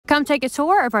Come take a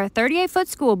tour of our 38-foot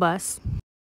school bus.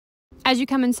 As you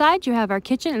come inside, you have our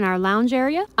kitchen and our lounge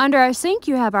area. Under our sink,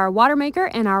 you have our water maker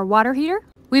and our water heater.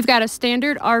 We've got a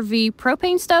standard RV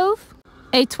propane stove,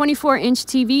 a 24-inch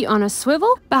TV on a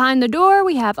swivel. Behind the door,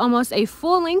 we have almost a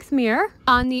full-length mirror.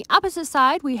 On the opposite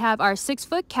side, we have our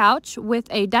 6-foot couch with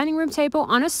a dining room table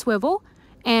on a swivel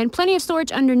and plenty of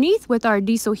storage underneath with our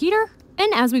diesel heater.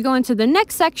 And as we go into the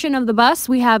next section of the bus,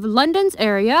 we have London's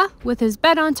area with his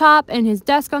bed on top and his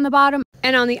desk on the bottom.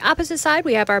 And on the opposite side,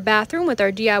 we have our bathroom with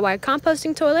our DIY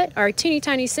composting toilet, our teeny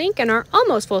tiny sink, and our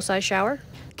almost full-size shower.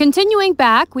 Continuing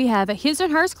back, we have a his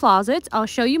and hers closets. I'll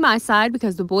show you my side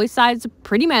because the boys' side is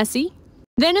pretty messy.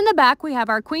 Then in the back, we have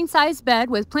our queen-size bed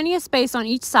with plenty of space on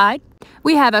each side.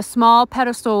 We have a small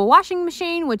pedestal washing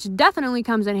machine, which definitely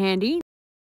comes in handy.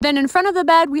 Then in front of the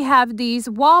bed, we have these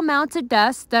wall-mounted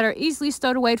desks that are easily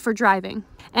stowed away for driving.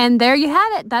 And there you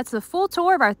have it. That's the full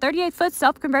tour of our 38-foot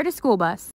self-converted school bus.